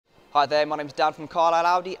Hi there, my name's Dan from Carlisle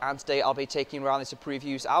Audi, and today I'll be taking you around this approved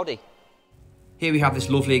used Audi. Here we have this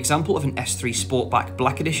lovely example of an S3 Sportback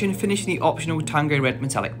Black Edition finished in the optional Tango Red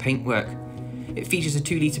metallic paintwork. It features a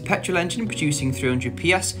 2-litre petrol engine producing 300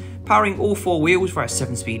 PS, powering all 4 wheels via a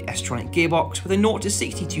 7-speed S-tronic gearbox with a 0 to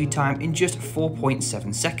 62 time in just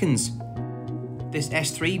 4.7 seconds. This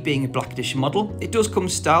S3 being a Black Edition model, it does come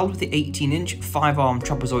styled with the 18-inch 5-arm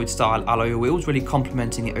trapezoid style alloy wheels, really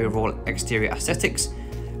complementing the overall exterior aesthetics,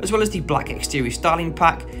 as well as the black exterior styling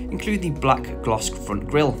pack, including the black gloss front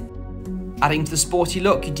grille. Adding to the sporty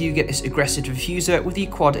look, you do get this aggressive diffuser with the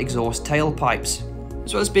quad exhaust tailpipes.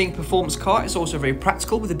 As well as being a performance car, it's also very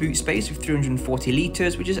practical with a boot space of 340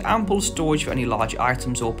 litres, which is ample storage for any large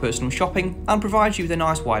items or personal shopping, and provides you with a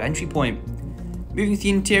nice wide entry point. Moving to the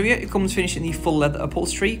interior, it comes finished in the full leather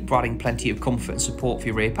upholstery, providing plenty of comfort and support for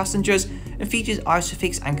your rear passengers, and features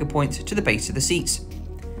Isofix anchor points to the base of the seats.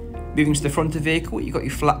 Moving to the front of the vehicle, you've got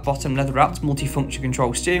your flat bottom leather wrapped multifunction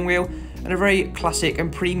control steering wheel, and a very classic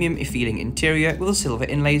and premium feeling interior with the silver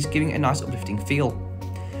inlays giving it a nice uplifting feel.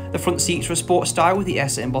 The front seats are a sport style with the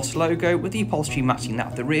S embossed logo, with the upholstery matching that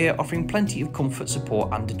of the rear, offering plenty of comfort, support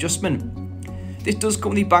and adjustment. This does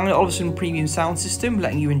come with the Bang & Olufsen premium sound system,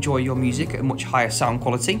 letting you enjoy your music at a much higher sound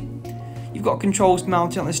quality. You've got controls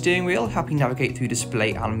mounted on the steering wheel, helping navigate through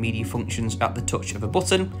display and media functions at the touch of a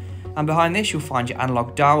button. And behind this you'll find your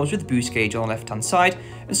analog dials with the boost gauge on the left hand side,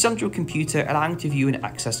 and central computer allowing you to view and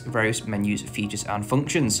access various menus, features and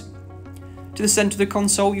functions. To the centre of the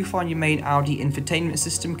console you'll find your main Audi infotainment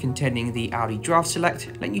system containing the Audi Drive Select,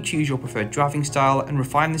 letting you choose your preferred driving style and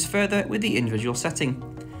refine this further with the individual setting.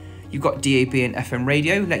 You've got DAB and FM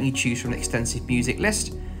radio, letting you choose from an extensive music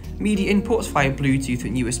list, media inputs via Bluetooth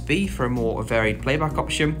and USB for a more varied playback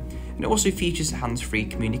option, and it also features hands-free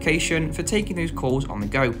communication for taking those calls on the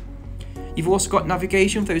go. You've also got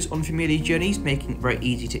navigation for those unfamiliar journeys, making it very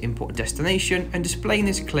easy to input a destination and displaying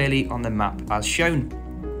this clearly on the map as shown.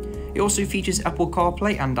 It also features Apple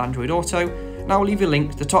CarPlay and Android Auto, and I will leave a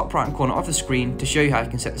link to the top right hand corner of the screen to show you how you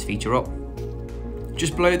can set this feature up.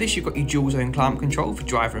 Just below this you've got your dual zone climate control for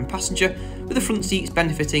driver and passenger, with the front seats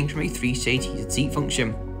benefiting from a 3-stage heated seat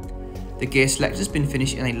function. The gear selector has been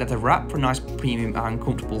finished in a leather wrap for a nice premium and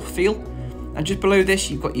comfortable feel, and just below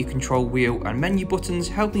this you've got your control wheel and menu buttons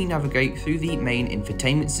helping you navigate through the main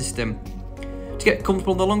infotainment system. To get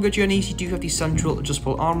comfortable on the longer journeys you do have the central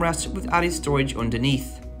adjustable armrest with added storage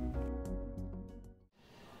underneath.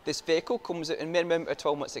 This vehicle comes at a minimum of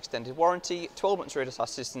 12 months extended warranty, 12 months roadside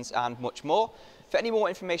assistance and much more. For any more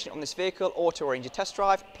information on this vehicle or to arrange a test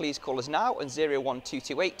drive, please call us now on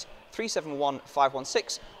 01228 371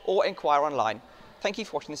 516 or inquire online. Thank you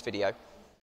for watching this video.